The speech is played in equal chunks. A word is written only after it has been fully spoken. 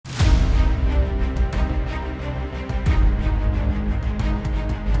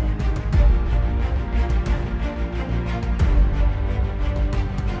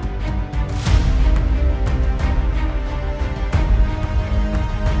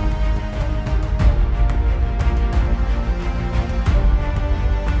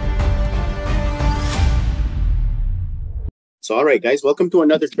So, all right, guys, welcome to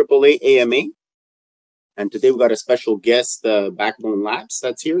another AAA AMA. And today we got a special guest, Backbone Labs,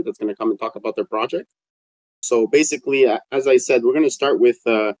 that's here, that's going to come and talk about their project. So basically, as I said, we're going to start with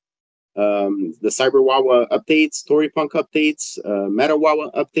the CyberHuahua updates, ToriPunk updates,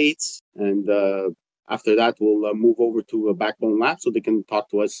 Metahuahua updates, and after that, we'll move over to Backbone Labs so they can talk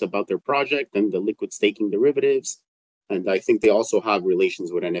to us about their project and the liquid staking derivatives. And I think they also have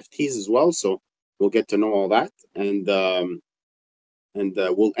relations with NFTs as well, so we'll get to know all that. And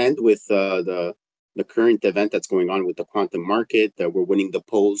we'll end with the current event that's going on with the quantum market. We're winning the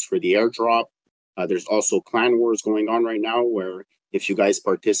polls for the airdrop. There's also clan wars going on right now, where if you guys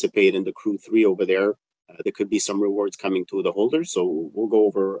participate in the crew 3 over there, there could be some rewards coming to the holders. So we'll go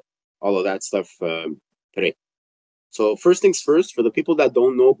over all of that stuff today. So first things first, for the people that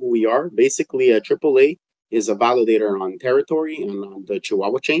don't know who we are, basically AAA is a validator on Territory and on the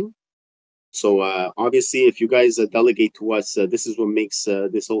Chihuahua chain. So obviously, if you guys delegate to us, this is what makes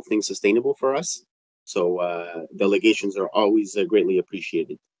this whole thing sustainable for us. So delegations are always greatly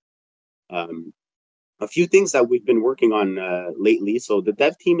appreciated. A few things that we've been working on lately. So the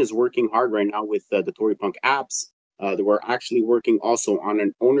dev team is working hard right now with the ToriPunk apps. We're actually working also on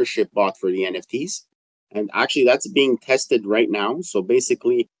an ownership bot for the NFTs. And actually, that's being tested right now. So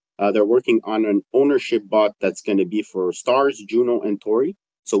basically, they're working on an ownership bot that's going to be for Stars, Juno, and Tori.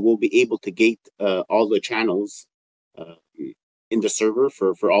 So we'll be able to gate all the channels in the server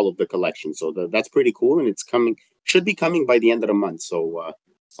for all of the collections. So that's pretty cool, and it's coming. Should be coming by the end of the month. So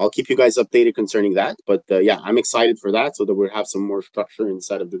I'll keep you guys updated concerning that. But yeah, I'm excited for that, so that we'll have some more structure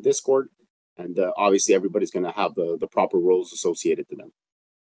inside of the Discord, and obviously everybody's going to have the proper roles associated to them.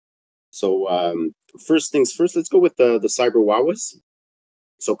 So first things first, let's go with the CyberHuahuas.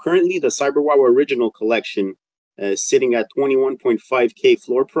 So currently, the CyberHuahua original collection is sitting at 21.5K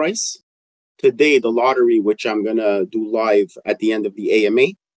floor price. Today, the lottery, which I'm gonna do live at the end of the AMA,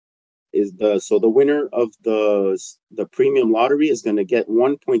 is the winner of the premium lottery is gonna get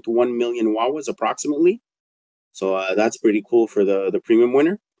 1.1 million Huahuas approximately. So that's pretty cool for the premium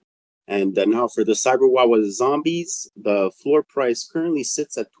winner. And now for the CyberHuahua zombies, the floor price currently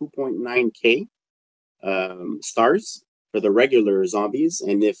sits at 2.9K stars for the regular zombies.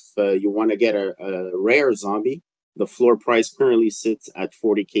 And if you want to get a rare zombie, the floor price currently sits at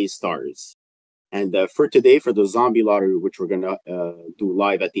 40K stars. And for today, for the zombie lottery, which we're going to do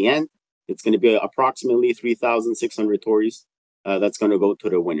live at the end, it's going to be approximately 3,600 Tories. That's going to go to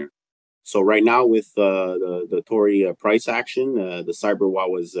the winner. So right now with the Tori price action, the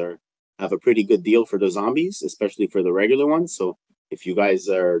CyberHuahuas have a pretty good deal for the zombies, especially for the regular ones. So if you guys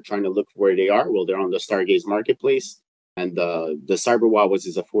are trying to look where they are, well, they're on the Stargaze marketplace. And the CyberHuahuas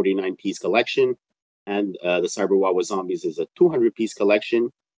is a 49-piece collection. And the CyberHuahua zombies is a 200-piece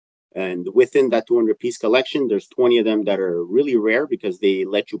collection. And within that 200-piece collection, there's 20 of them that are really rare because they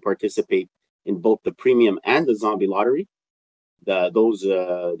let you participate in both the premium and the zombie lottery.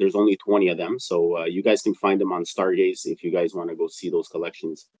 There's only 20 of them. So you guys can find them on Stargaze if you guys want to go see those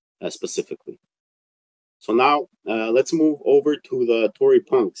collections specifically. So now let's move over to the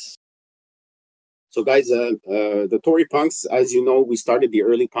ToriPunks. So guys, the ToriPunks, as you know, we started the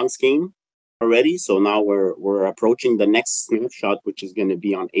early Punks game already. So now we're approaching the next snapshot, which is going to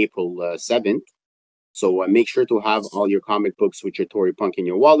be on April 7th. So make sure to have all your comic books with your ToriPunk in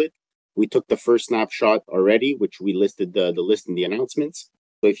your wallet. We took the first snapshot already, which we listed the list in the announcements.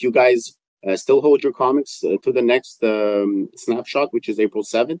 So if you guys still hold your comics to the next snapshot, which is April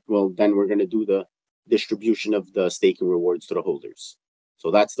 7th, well, then we're going to do the distribution of the staking rewards to the holders. So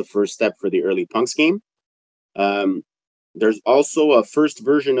that's the first step for the early Punks game. There's also a first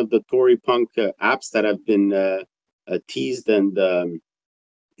version of the ToriPunk apps that have been teased and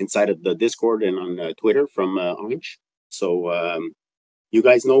inside of the Discord and on Twitter from Anj. So you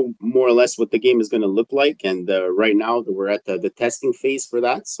guys know more or less what the game is going to look like. And right now we're at the testing phase for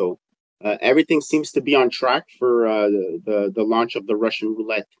that. So everything seems to be on track for the launch of the Russian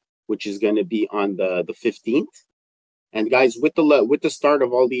roulette, which is going to be on the 15th. And guys, with the start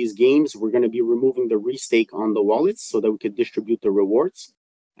of all these games, we're going to be removing the restake on the wallets so that we could distribute the rewards.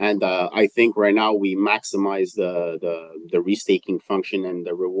 And I think right now we maximize the restaking function and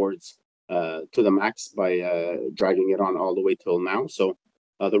the rewards to the max by dragging it on all the way till now. So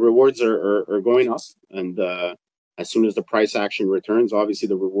the rewards are going up, and as soon as the price action returns, obviously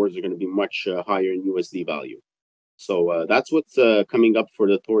the rewards are going to be much higher in USD value. So that's what's coming up for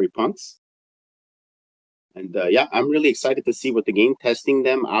the ToriPunks. And yeah, I'm really excited to see what the game, testing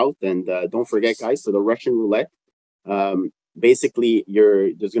them out. And don't forget, guys, for the Russian roulette, basically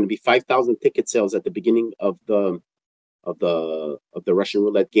there's going to be 5,000 ticket sales at the beginning of the Russian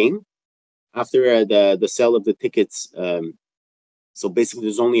roulette game. After the sale of the tickets, So basically,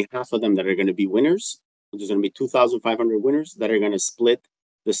 there's only half of them that are going to be winners. There's going to be 2,500 winners that are going to split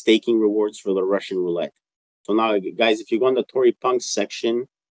the staking rewards for the Russian roulette. So now, guys, if you go on the ToriPunks section,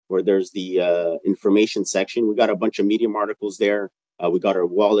 where there's the information section, we got a bunch of Medium articles there. We got our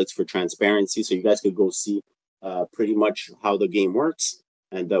wallets for transparency, so you guys could go see pretty much how the game works.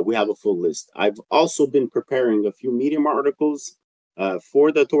 And we have a full list. I've also been preparing a few Medium articles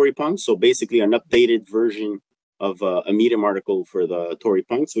for the ToriPunks. So basically an updated version of a Medium article for the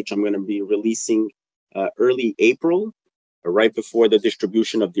ToriPunks, which I'm going to be releasing early April, right before the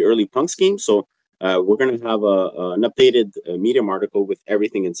distribution of the early Punks game. So we're going to have an updated Medium article with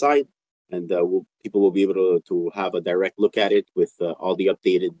everything inside, and people will be able to have a direct look at it with all the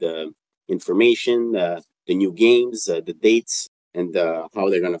updated information, the new games, the dates, and how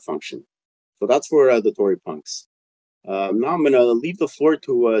they're going to function. So that's for the ToriPunks. Now I'm going to leave the floor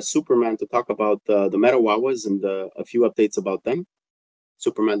to Superman to talk about the Metahuahuas and a few updates about them.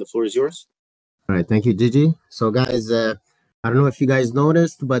 Superman, the floor is yours. All right, thank you, Gigi. So, guys, I don't know if you guys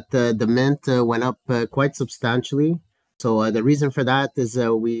noticed, but the mint went up quite substantially. So the reason for that is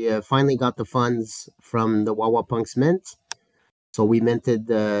we finally got the funds from the HUAHUAPunks mint. So we minted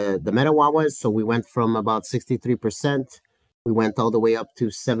the Metahuahuas. So we went from about 63%. We went all the way up to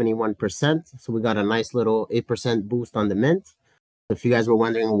 71%. So we got a nice little 8% boost on the mint. If you guys were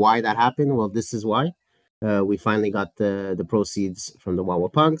wondering why that happened, well, this is why. We finally got the proceeds from the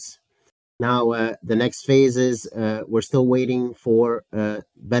HUAHUAPunks. Now, the next phase is we're still waiting for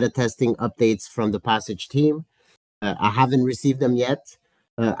beta testing updates from the Passage team. I haven't received them yet.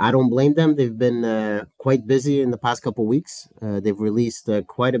 I don't blame them. They've been quite busy in the past couple weeks. They've released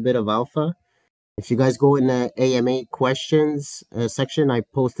quite a bit of alpha. If you guys go in the AMA questions section, I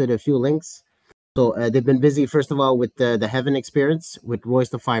posted a few links. So they've been busy, first of all, with the Heaven experience with Royce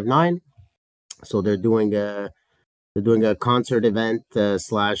the 5'9". So they're doing a concert event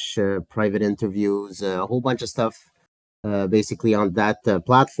slash private interviews, a whole bunch of stuff basically on that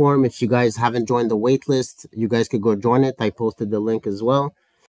platform. If you guys haven't joined the waitlist, you guys could go join it. I posted the link as well.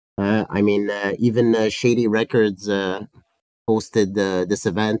 Even Shady Records posted this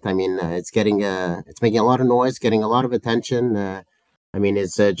event. It's making a lot of noise, getting a lot of attention.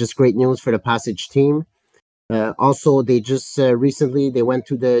 It's just great news for the Passage team. Also, they just recently they went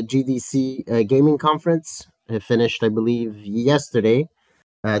to the GDC gaming conference. It finished, I believe, yesterday.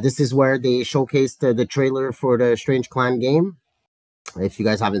 This is where they showcased the trailer for the Strange Clan game. If you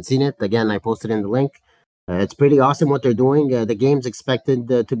guys haven't seen it, again, I posted in the link. It's pretty awesome what they're doing. The game's expected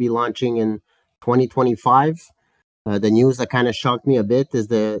to be launching in 2025. The news that kind of shocked me a bit is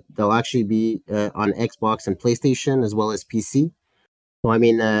that they'll actually be on Xbox and PlayStation as well as PC.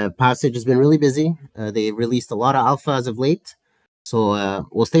 So, Passage has been really busy. They released a lot of alpha as of late. So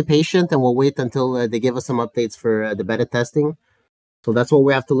we'll stay patient and we'll wait until they give us some updates for the beta testing. So that's what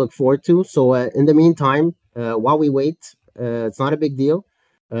we have to look forward to. So in the meantime, while we wait, it's not a big deal.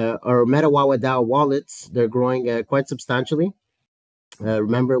 Our Metahuahua DAO wallets, they're growing quite substantially.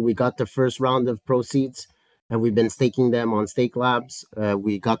 Remember, we got the first round of proceeds and we've been staking them on Stake Labs.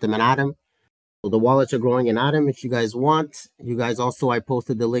 We got them in Atom. So the wallets are growing in Atom. If you guys want, you guys also, I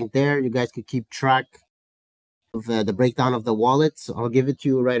posted the link there. You guys could keep track of the breakdown of the wallets. I'll give it to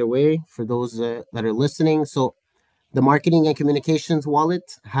you right away for those that are listening. So the marketing and communications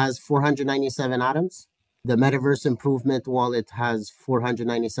wallet has 497 atoms. The Metaverse Improvement wallet has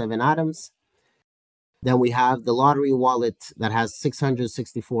 497 atoms. Then we have the lottery wallet that has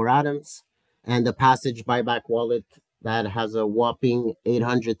 664 atoms. And the Passage buyback wallet that has a whopping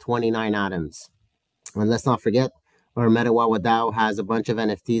 829 atoms. And let's not forget, our Metahuahua DAO has a bunch of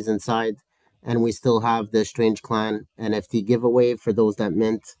NFTs inside. And we still have the Strange Clan NFT giveaway for those that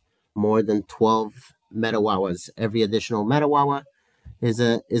mint more than 12 Metahuahuas. Every additional Metahuahua is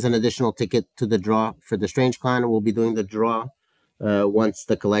an additional ticket to the draw for the Strange Clan. We'll be doing the draw once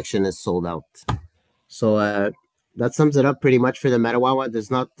the collection is sold out. So that sums it up pretty much for the Metahuahua.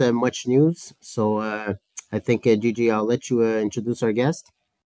 There's not much news. So I think, Gigi, I'll let you introduce our guest.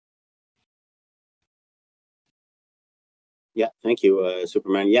 Yeah, thank you,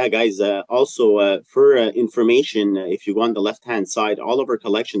 Superman. Yeah, guys, also for information, if you go on the left-hand side, all of our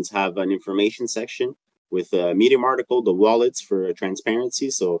collections have an information section with a Medium article, the wallets for transparency.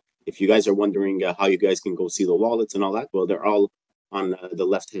 So if you guys are wondering how you guys can go see the wallets and all that, well, they're all on the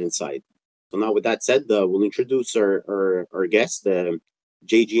left-hand side. So now with that said, we'll introduce our guest, JG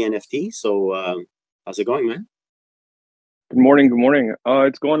NFT. So how's it going, man? Good morning. Good morning.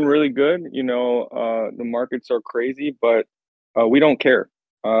 It's going really good. The markets are crazy, but we don't care.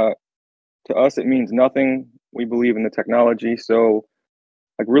 To us, it means nothing. We believe in the technology. So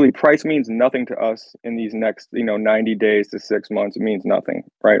Like really, price means nothing to us in these next, 90 days to 6 months. It means nothing,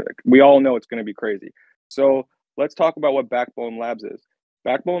 right? Like, we all know it's going to be crazy. So let's talk about what Backbone Labs is.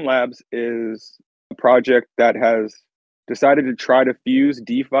 Backbone Labs is a project that has decided to try to fuse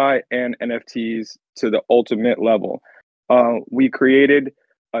DeFi and NFTs to the ultimate level. We created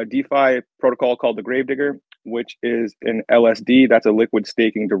a DeFi protocol called the Gravedigger, which is an LSD, that's a liquid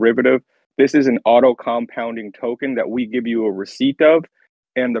staking derivative. This is an auto compounding token that we give you a receipt of.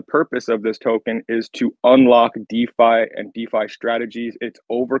 And the purpose of this token is to unlock DeFi and DeFi strategies. It's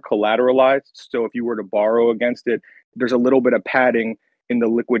over collateralized. So if you were to borrow against it, there's a little bit of padding in the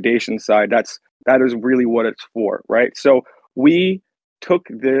liquidation side. That is really what it's for, right? So we took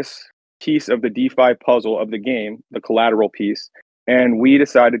this piece of the DeFi puzzle of the game, the collateral piece, and we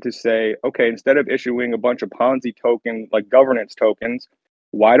decided to say, okay, instead of issuing a bunch of Ponzi token, like governance tokens,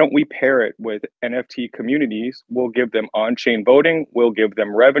 why don't we pair it with NFT communities? We'll give them on-chain voting. We'll give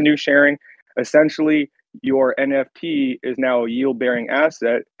them revenue sharing. Essentially, your NFT is now a yield-bearing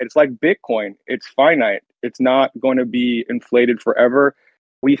asset. It's like Bitcoin. It's finite. It's not going to be inflated forever.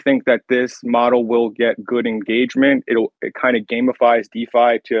 We think that this model will get good engagement. It kind of gamifies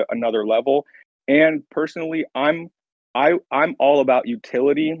DeFi to another level. And personally, I'm all about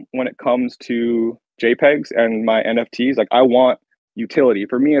utility when it comes to JPEGs and my NFTs. Like, I want utility.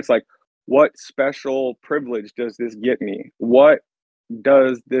 For me, it's like, what special privilege does this get me? What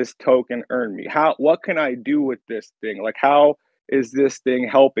does this token earn me? What can I do with this thing? Like, how is this thing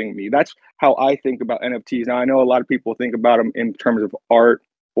helping me? That's how I think about NFTs. Now, I know a lot of people think about them in terms of art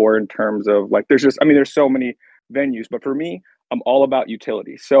or in terms of like, there's so many venues, but for me, I'm all about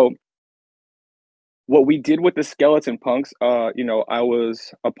utility. So what we did with the Skeleton Punks, I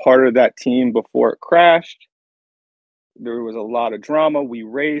was a part of that team before it crashed. There was a lot of drama. We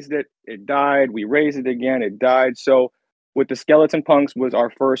raised it, it died. We raised it again, it died. So with the Skeleton Punks was our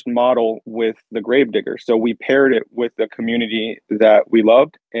first model with the Gravedigger. So we paired it with the community that we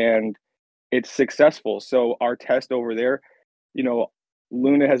loved, and it's successful. So our test over there,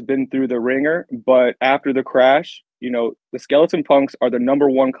 Luna has been through the ringer, but after the crash, the Skeleton Punks are the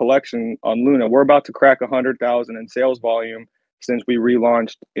 #1 collection on Luna. We're about to crack 100,000 in sales volume since we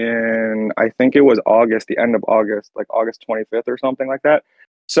relaunched in, I think it was August, the end of August, like August 25th or something like that.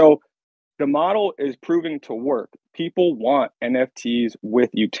 So the model is proving to work. People want NFTs with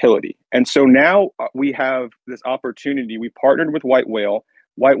utility. And so now we have this opportunity. We partnered with White Whale.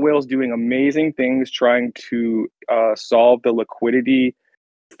 White Whale's doing amazing things trying to solve the liquidity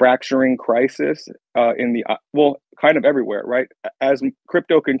fracturing crisis in the, kind of everywhere, right? As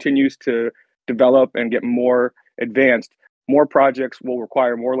crypto continues to develop and get more advanced, more projects will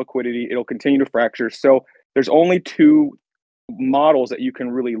require more liquidity. It'll continue to fracture. So there's only two models that you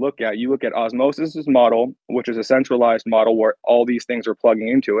can really look at. You look at Osmosis's model, which is a centralized model where all these things are plugging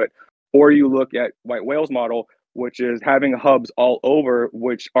into it, or you look at White Whale's model, which is having hubs all over,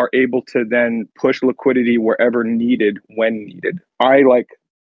 which are able to then push liquidity wherever needed, when needed. I like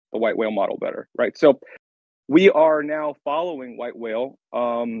the White Whale model better, right? So we are now following White Whale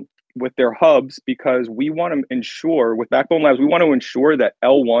with their hubs because we want to ensure, with Backbone Labs, we want to ensure that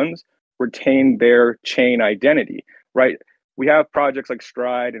L1s retain their chain identity, right? We have projects like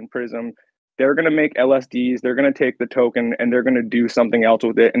Stride and Prism. They're going to make LSDs, they're going to take the token and they're going to do something else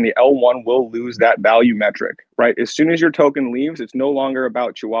with it. And the L1 will lose that value metric, right? As soon as your token leaves, it's no longer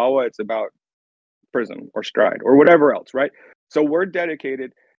about Chihuahua, it's about Prism or Stride or whatever else, right? So we're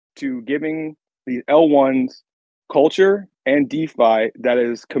dedicated to giving these L1s culture and DeFi that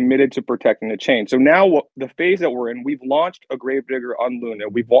is committed to protecting the chain. So now the phase that we're in, we've launched a Gravedigger on Luna.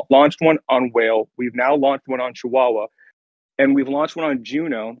 We've launched one on Whale. We've now launched one on Chihuahua. And we've launched one on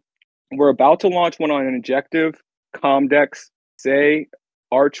Juno. We're about to launch one on Injective, Comdex, Say,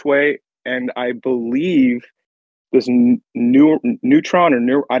 Archway, and I believe this Neutron or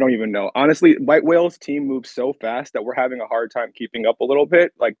New, I don't even know. Honestly, White Whale's team moves so fast that we're having a hard time keeping up a little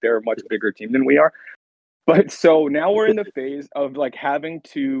bit. Like, they're a much bigger team than we are. But so now we're in the phase of like having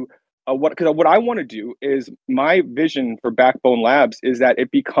to what I want to do is, my vision for Backbone Labs is that it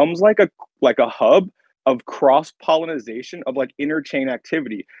becomes like a hub of cross-pollination of like interchain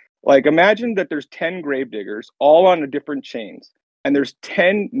activity. Like, imagine that there's 10 Gravediggers all on different chains, and there's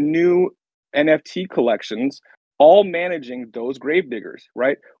 10 new NFT collections all managing those Gravediggers,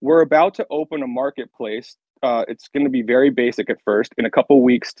 right? We're about to open a marketplace. It's going to be very basic at first, in a couple of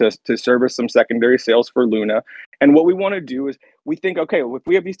weeks to service some secondary sales for Luna. And what we want to do is, we think, okay, if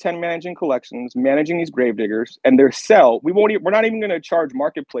we have these 10 managing collections, managing these Gravediggers, and they're we're not even going to charge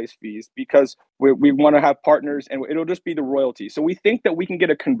marketplace fees because we want to have partners and it'll just be the royalty. So we think that we can get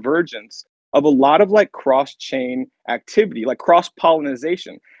a convergence of a lot of like cross-chain activity, like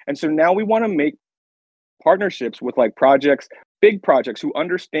cross-pollination. And so now we want to make partnerships with like projects, big projects who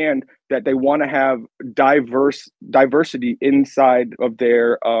understand that they want to have diversity inside of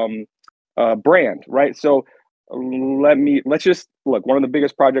their brand, right? So let's just look, one of the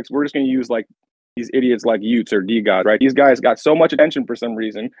biggest projects, we're just going to use like these idiots like Utes or DGods, right? These guys got so much attention for some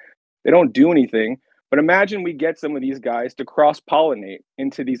reason. They don't do anything. But imagine we get some of these guys to cross-pollinate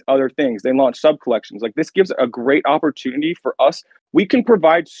into these other things. They launch sub-collections. Like, this gives a great opportunity for us. We can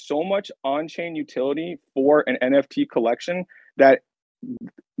provide so much on-chain utility for an NFT collection that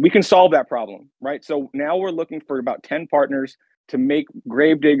we can solve that problem, right? So now we're looking for about 10 partners to make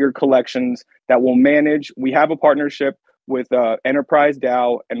Gravedigger collections that will manage. We have a partnership with Enterprise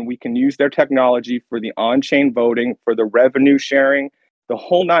DAO, and we can use their technology for the on-chain voting, for the revenue sharing, the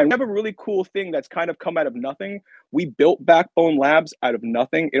whole nine. We have a really cool thing that's kind of come out of nothing. We built Backbone Labs out of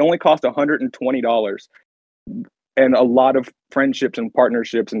nothing. It only cost $120 and a lot of friendships and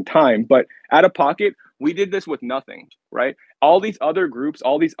partnerships and time. But out of pocket, we did this with nothing, right? All these other groups,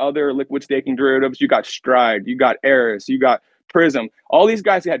 all these other liquid staking derivatives, you got Stride, you got Eris, you got Prism. All these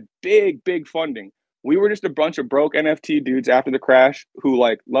guys had big funding. We were just a bunch of broke NFT dudes after the crash who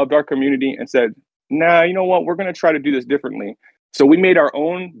like loved our community and said, nah, you know what? We're going to try to do this differently. So we made our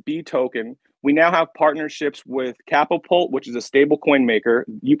own B token. We now have partnerships with Capapult, which is a stable coin maker.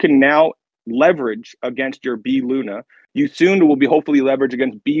 You can now leverage against your B Luna. You soon will be hopefully leverage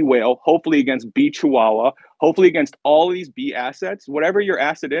against B Whale, hopefully against B Chihuahua, hopefully against all of these B assets. Whatever your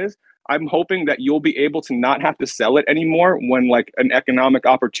asset is, I'm hoping that you'll be able to not have to sell it anymore when like an economic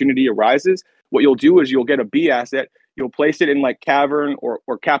opportunity arises. What you'll do is you'll get a B asset, you'll place it in like Cavern or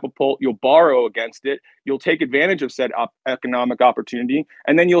Capapult, you'll borrow against it, you'll take advantage of said economic opportunity,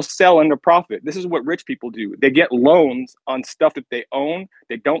 and then you'll sell into profit. This is what rich people do. They get loans on stuff that they own,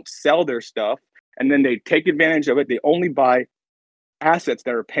 they don't sell their stuff, and then they take advantage of it. They only buy assets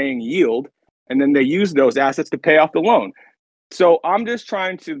that are paying yield, and then they use those assets to pay off the loan. So I'm just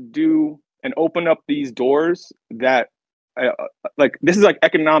trying to do and open up these doors that like, this is like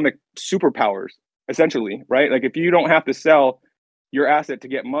economic superpowers, essentially, right? Like, if you don't have to sell your asset to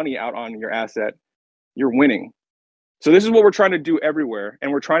get money out on your asset, you're winning. So this is what we're trying to do everywhere.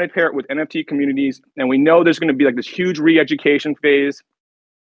 And we're trying to pair it with NFT communities. And we know there's going to be like this huge re-education phase.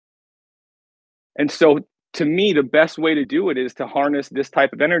 And so to me, the best way to do it is to harness this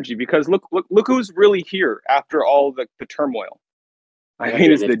type of energy, because look who's really here after all the turmoil. I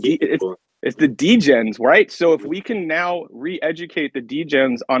mean, it's the degens, right? So if we can now re-educate the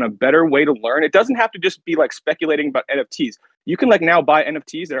degens on a better way to learn, it doesn't have to just be like speculating about NFTs. You can like now buy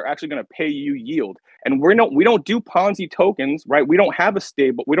NFTs that are actually going to pay you yield. And we don't do Ponzi tokens, right? We don't have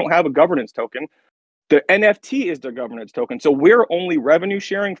a governance token. The NFT is the governance token. So we're only revenue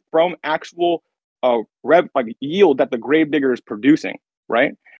sharing from actual yield that the Gravedigger is producing,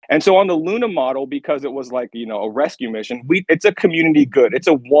 right? And so on the Luna model, because it was like, you know, a rescue mission, it's a community good. It's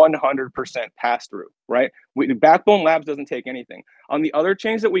a 100% pass through, right? Backbone Labs doesn't take anything. On the other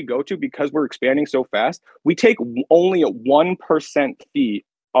chains that we go to, because we're expanding so fast, we take only a 1% fee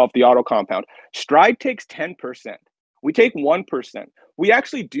off the auto compound. Stride takes 10%. We take 1%. We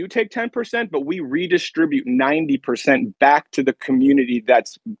actually do take 10%, but we redistribute 90% back to the community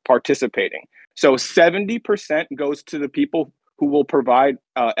that's participating. So 70% goes to the people who will provide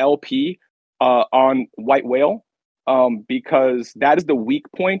LP on White Whale, because that is the weak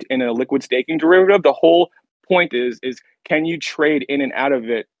point in a liquid staking derivative. The whole point is can you trade in and out of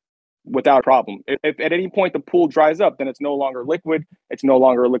it without a problem? If at any point the pool dries up, then it's no longer liquid. It's no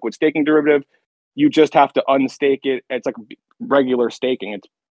longer a liquid staking derivative. You just have to unstake it. It's like regular staking. It's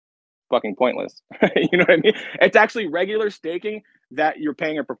fucking pointless. You know what I mean? It's actually regular staking that you're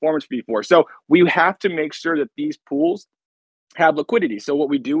paying a performance fee for. So we have to make sure that these pools have liquidity. So what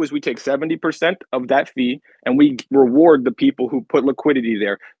we do is we take 70% of that fee and we reward the people who put liquidity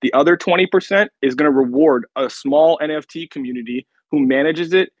there. The other 20% is going to reward a small NFT community who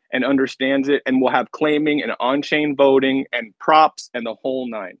manages it and understands it, and will have claiming and on-chain voting and props and the whole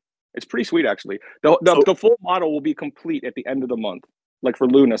nine. It's pretty sweet, actually. The full model will be complete at the end of the month, like for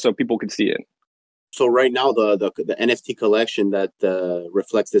Luna, so people could see it. So right now, the NFT collection that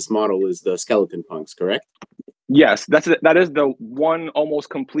reflects this model is the Skeleton Punks, correct? Yes, that is the one almost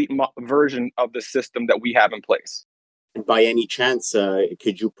complete version of the system that we have in place. And by any chance,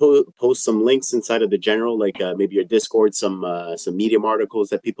 could you post some links inside of the general, like maybe your Discord, some Medium articles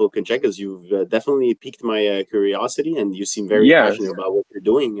that people can check? Because you've definitely piqued my curiosity, and you seem very passionate about what you're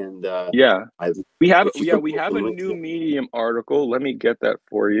doing. And we have a new Medium article. Let me get that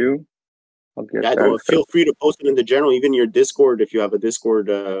for you. I'll get Yeah, that. feel free to post it in the general, even your Discord, if you have a Discord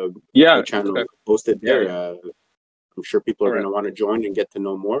Yeah, channel, okay. post it there. Yeah. I'm sure people are All going right. to want to join and get to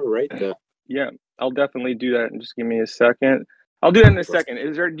know more, right? Yeah, I'll definitely do that. And just give me a second. I'll do that in a second.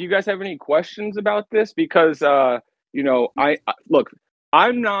 Do you guys have any questions about this? Because you know, look,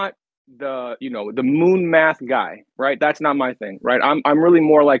 I'm not the moon math guy, right? That's not my thing, right? I'm really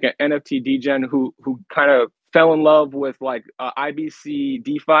more like an NFT degen who kind of fell in love with like IBC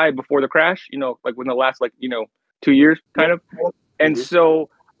DeFi before the crash, like within the last 2 years kind of. And so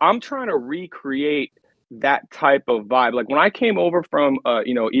I'm trying to recreate that type of vibe. Like when I came over from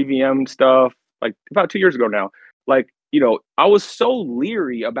EVM stuff, like about 2 years ago now, like, I was so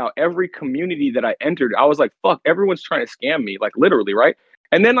leery about every community that I entered. I was like, fuck, everyone's trying to scam me, like literally, right?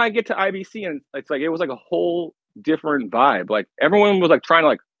 And then I get to IBC and it's like it was like a whole different vibe. Like everyone was like trying to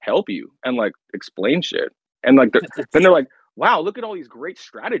like help you and like explain shit. And like then they're like, wow, look at all these great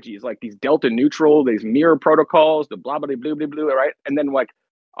strategies, like these delta neutral, these mirror protocols, the blah, blah, blah, blah, blah, right? And then like,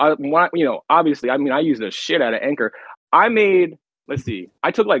 obviously, I mean, I use the shit out of Anchor. I made, let's see,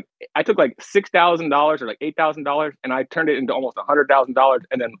 I took like $6,000 or like $8,000 and I turned it into almost $100,000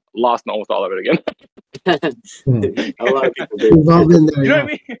 and then lost almost all of it again. A lot of people did. We've all been there, You know yeah. what I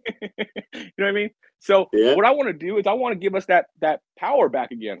mean? You know what I mean? So what I want to do is I want to give us that power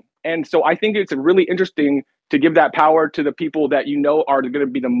back again. And so I think it's really interesting to give that power to the people that are going to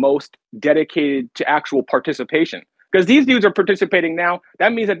be the most dedicated to actual participation. Because these dudes are participating now.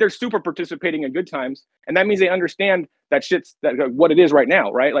 That means that they're super participating in good times. And that means they understand that shit's what it is right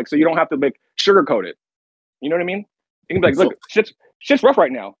now, right? Like, so you don't have to like sugarcoat it. You know what I mean? You can be like, look, shit's rough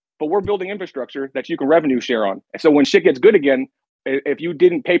right now, but we're building infrastructure that you can revenue share on. And so when shit gets good again, if you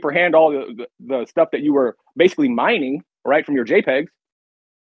didn't pay per hand all the stuff that you were basically mining, right, from your JPEGs,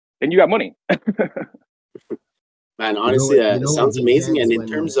 then you got money. Man, honestly, it sounds amazing. And in when,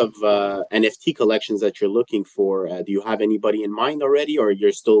 terms of NFT collections that you're looking for, do you have anybody in mind already, or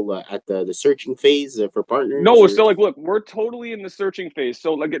you're still at the searching phase for partners? No, so like, look, we're totally in the searching phase.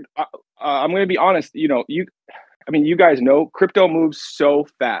 So like, I'm going to be honest. You guys know crypto moves so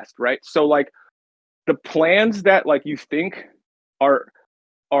fast, right? So like, the plans that like you think are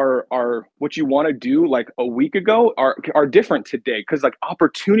what you want to do like a week ago are different today because like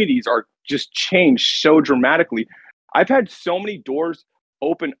opportunities are just changed so dramatically. I've had so many doors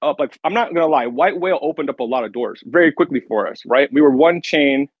open up. Like, I'm not gonna lie, White Whale opened up a lot of doors very quickly for us, right? We were one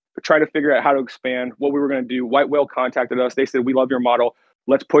chain trying to figure out how to expand, what we were gonna do. White Whale contacted us. They said, we love your model,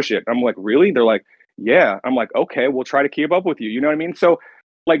 let's push it. I'm like, really? They're like, yeah. I'm like, okay, we'll try to keep up with you. You know what I mean? So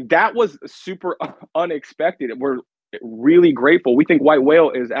like, that was super unexpected. We're really grateful. We think White Whale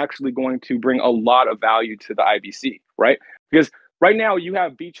is actually going to bring a lot of value to the IBC, right? Because right now you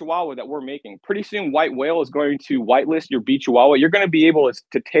have Chihuahua that we're making. Pretty soon White Whale is going to whitelist your Chihuahua. You're going to be able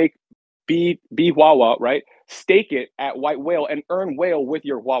to take Chihuahua, right? Stake it at White Whale and earn whale with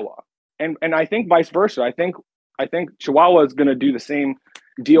your Huahua. And I think vice versa. I think Chihuahua is going to do the same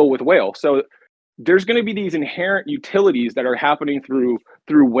deal with Whale. So there's going to be these inherent utilities that are happening through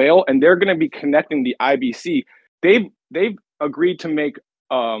Whale, and they're going to be connecting the IBC. They've agreed to make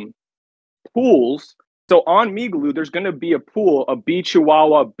pools. So on Migaloo, there's going to be a pool, a B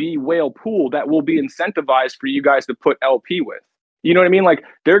Chihuahua, B Whale pool that will be incentivized for you guys to put LP with. You know what I mean? Like,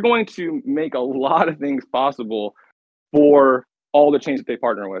 they're going to make a lot of things possible for all the chains that they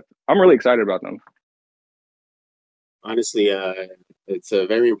partner with. I'm really excited about them. Honestly, it's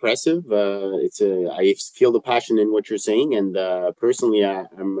very impressive. I feel the passion in what you're saying, and personally,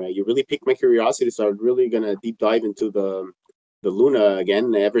 you really piqued my curiosity. So I'm really gonna deep dive into the Luna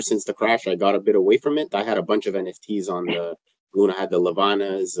again. Ever since the crash, I got a bit away from it. I had a bunch of NFTs on the Luna. I had the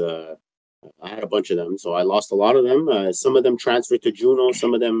Lavanas. I had a bunch of them, so I lost a lot of them. Some of them transferred to Juno.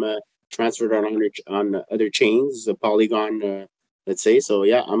 Some of them transferred on other chains, Polygon, let's say. So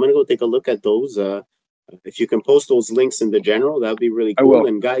yeah, I'm gonna go take a look at those. If you can post those links in the general, that'd be really cool. I will.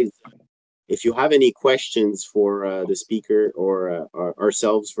 And guys, if you have any questions for the speaker or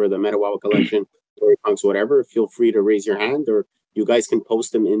ourselves for the Metahuahua Collection, ToriPunks, whatever, feel free to raise your hand, or you guys can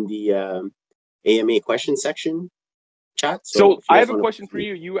post them in the AMA question section chat. So I have a question for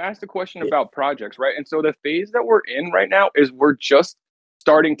you. You asked a question about projects, right? And so the phase that we're in right now is we're just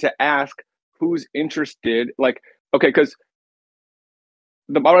starting to ask who's interested. Like, okay, because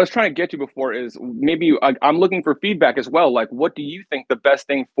what I was trying to get to before is maybe I'm looking for feedback as well. Like, what do you think the best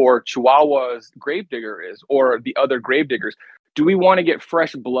thing for Chihuahua's Gravedigger is, or the other Gravediggers? Do we want to get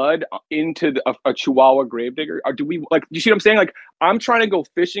fresh blood into a Chihuahua Gravedigger, or do we like? You see what I'm saying? Like, I'm trying to go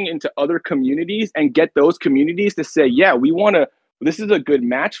fishing into other communities and get those communities to say, yeah, we want to. This is a good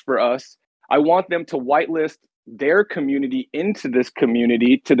match for us. I want them to whitelist their community into this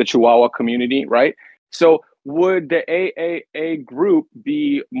community, to the Chihuahua community, right? So would the AAA group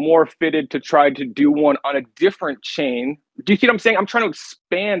be more fitted to try to do one on a different chain? Do you see what I'm saying? I'm trying to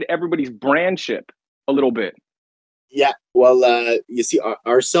expand everybody's brandship a little bit. Yeah, well, you see,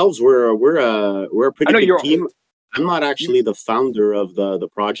 ourselves, we're a pretty big team. I'm not actually the founder of the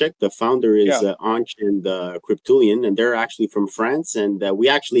project. The founder is Anch and Cryptulian, and they're actually from France. And we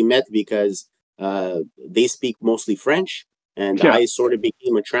actually met because they speak mostly French, and I sort of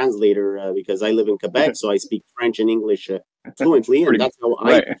became a translator because I live in Quebec, so I speak French and English fluently, and that's how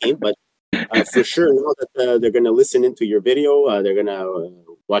I became. But for sure, now that they're going to listen into your video, they're going to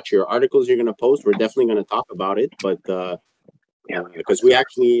watch your articles you're going to post. We're definitely going to talk about it, but because we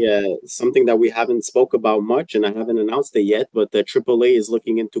actually something that we haven't spoke about much, and I haven't announced it yet, but the AAA is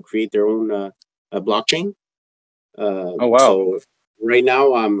looking into create their own blockchain. Oh wow! So right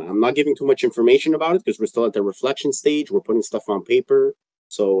now, I'm not giving too much information about it because we're still at the reflection stage. We're putting stuff on paper,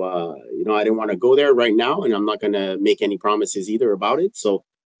 so you know, I didn't want to go there right now, and I'm not going to make any promises either about it. So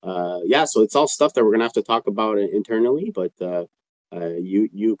yeah, so it's all stuff that we're gonna have to talk about internally, but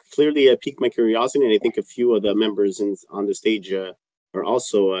you clearly piqued my curiosity, and I think a few of the members on the stage are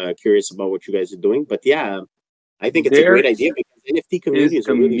also curious about what you guys are doing. But yeah, I think it's a great idea because NFT community is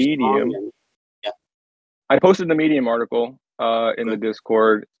really strong. And, yeah, I posted the Medium article in the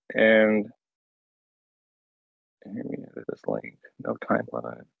Discord, and here we have this link. No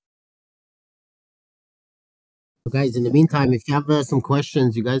timeline. So guys, in the meantime, if you have some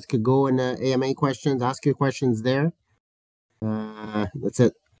questions, you guys could go in AMA questions, ask your questions there. That's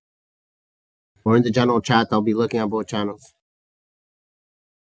it. Or in the general chat, I'll be looking at both channels.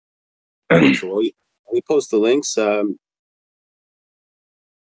 So we post the links. So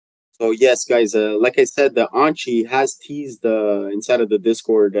yes, guys, like I said, the Anchi has teased inside of the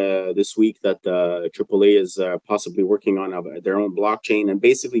Discord this week that AAA is possibly working on their own blockchain. And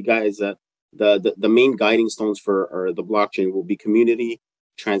basically, guys, the main guiding stones for the blockchain will be community,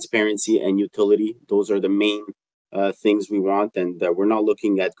 transparency, and utility. Those are the main things we want, and we're not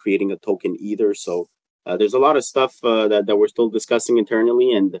looking at creating a token either. So there's a lot of stuff that we're still discussing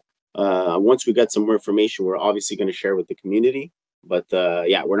internally, and once we get some more information, we're obviously going to share with the community. But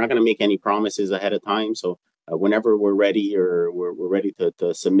yeah, we're not going to make any promises ahead of time. So whenever we're ready or we're ready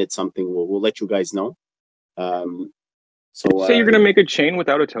to submit something, we'll let you guys know. So say you're going to make a chain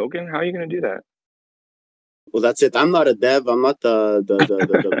without a token. How are you going to do that? Well, that's it. I'm not a dev. I'm not the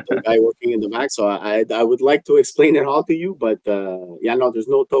guy working in the back. So I would like to explain it all to you, but yeah, no, there's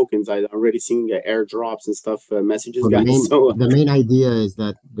no tokens. I'm already seeing airdrops and stuff, messages, well, guys. The main idea is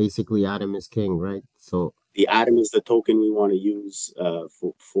that basically Atom is king, right? So the Atom is the token we want to use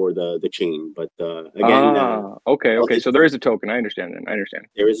for the chain. But again, okay. So there is a token. I understand.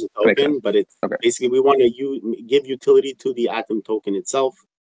 There is a token, but it's basically we want to give utility to the Atom token itself.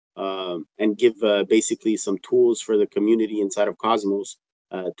 And give basically some tools for the community inside of Cosmos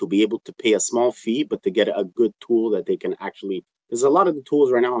to be able to pay a small fee, but to get a good tool that they can actually. There's a lot of the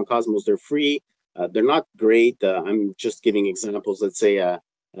tools right now on Cosmos. They're free. They're not great. I'm just giving examples. Let's say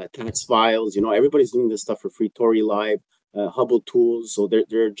tax files. You know, everybody's doing this stuff for free. Tori Live, Hubble tools. So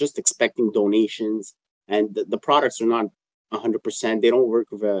they're just expecting donations, and the products are not 100%. They don't work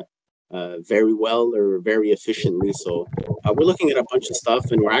with very well or very efficiently. So we're looking at a bunch of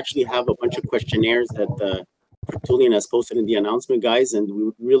stuff, and we actually have a bunch of questionnaires that Cryptulian has posted in the announcement, guys, and we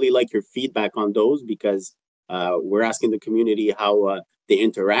would really like your feedback on those because we're asking the community how they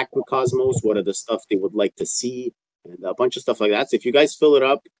interact with Cosmos, what are the stuff they would like to see, and a bunch of stuff like that. So if you guys fill it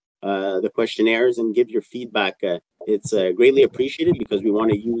up, the questionnaires, and give your feedback, it's greatly appreciated because we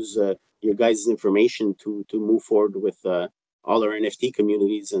want to use your guys' information to move forward with all our NFT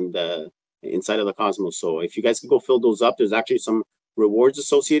communities and inside of the Cosmos. So if you guys can go fill those up, there's actually some rewards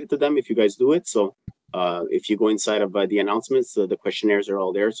associated to them if you guys do it. So if you go inside of the announcements, the questionnaires are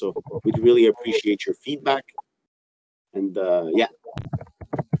all there. So we'd really appreciate your feedback. And yeah.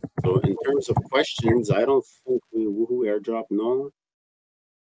 So in terms of questions, I don't think we woohoo airdrop. No,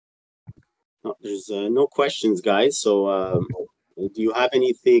 there's no questions, guys. So do you have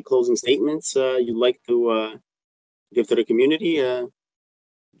any closing statements you'd like to give to the community,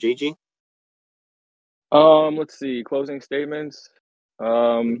 JG? Let's see. Closing statements.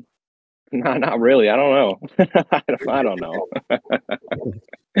 Not really. I don't know. I don't know.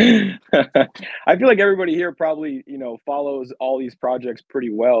 I feel like everybody here probably, follows all these projects pretty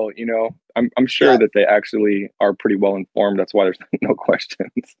well. I'm sure that they actually are pretty well informed. That's why there's no questions.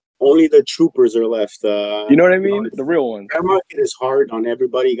 Only the troopers are left. You know what I mean? The real ones. Bear market is hard on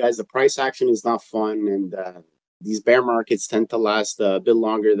everybody, guys. The price action is not fun, and these bear markets tend to last a bit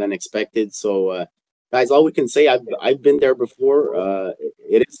longer than expected. So guys, all we can say, I've been there before.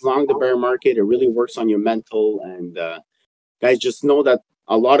 It is long, the bear market. It really works on your mental, and guys, just know that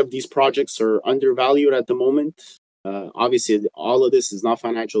a lot of these projects are undervalued at the moment. Obviously, all of this is not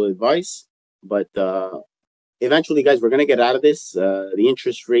financial advice, but eventually, guys, we're gonna get out of this. The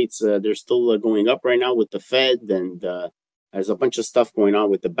interest rates, they're still going up right now with the Fed, and there's a bunch of stuff going on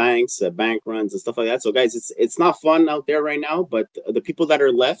with the banks, bank runs and stuff like that. So, guys, it's not fun out there right now. But the people that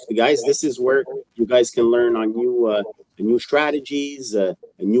are left, guys, this is where you guys can learn on new strategies,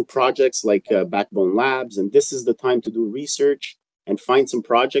 new projects like Backbone Labs, and this is the time to do research and find some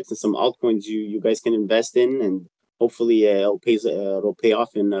projects and some altcoins you guys can invest in, and hopefully it'll pay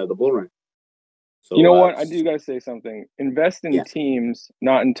off in the bull run. So, you know what? I do gotta say something. Invest in teams,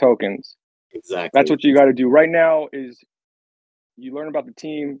 not in tokens. Exactly. That's what you got to do right now. Is you learn about the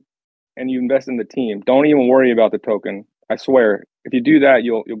team and you invest in the team. Don't even worry about the token. I swear, if you do that,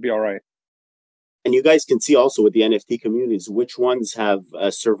 you'll be all right. And you guys can see also with the NFT communities which ones have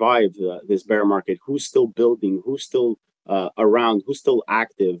survived this bear market. Who's still building? Who's still around? Who's still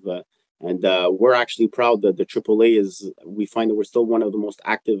active? And we're actually proud that the AAA is. We find that we're still one of the most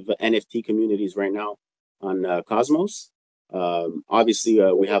active NFT communities right now on Cosmos. Obviously,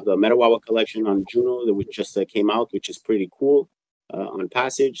 we have the Metahuahua Collection on Juno that just came out, which is pretty cool on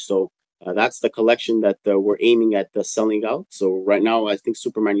Passage. So that's the collection that we're aiming at selling out. So right now, I think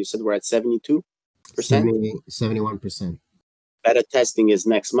Superman, you said we're at 72%. 71%. Beta testing is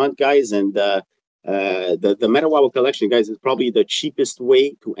next month, guys, and the Metahuahua Collection, guys, is probably the cheapest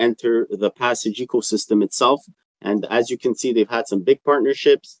way to enter the Passage ecosystem itself. And as you can see, they've had some big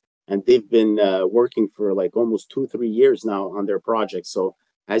partnerships, and they've been working for like almost 2-3 years now on their projects. So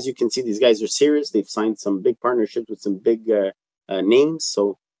as you can see, these guys are serious. They've signed some big partnerships with some big names.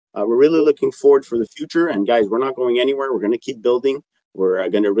 So we're really looking forward for the future. And guys, we're not going anywhere. We're going to keep building. We're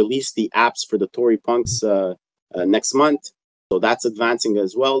going to release the apps for the ToriPunks next month. So that's advancing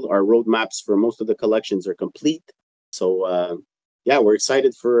as well. Our roadmaps for most of the collections are complete. So yeah, we're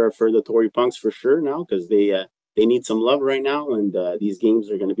excited for the ToriPunks for sure now, because they need some love right now, and these games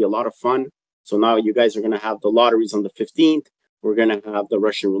are going to be a lot of fun. So now you guys are going to have the lotteries on the 15th. We're going to have the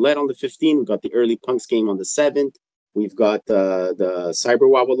Russian roulette on the 15th. We've got the early Punks game on the 7th. We've got the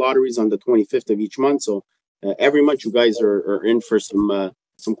CyberHuahua lotteries on the 25th of each month. So every month you guys are in for some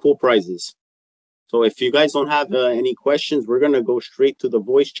cool prizes. So if you guys don't have any questions, we're going to go straight to the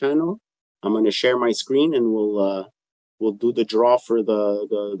voice channel. I'm going to share my screen, and we'll do the draw for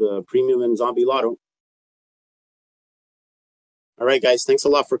the premium and zombie lotto. All right, guys, thanks a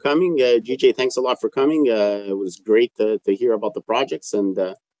lot for coming. GJ, thanks a lot for coming. It was great to hear about the projects, and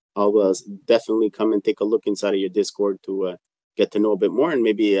I'll definitely come and take a look inside of your Discord to get to know a bit more, and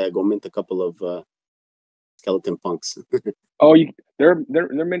maybe go mint a couple of skeleton punks. Oh, they're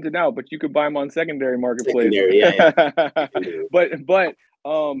minted out, but you could buy them on secondary marketplace. Secondary, yeah. but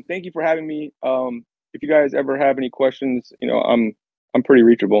thank you for having me. If you guys ever have any questions, I'm pretty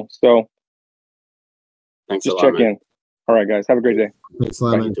reachable. So thanks just a lot, check in. All right, guys, have a great day. Thanks a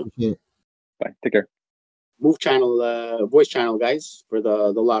lot, man. Bye. Take care. Move channel, voice channel, guys, for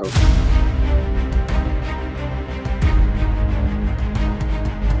the lotto.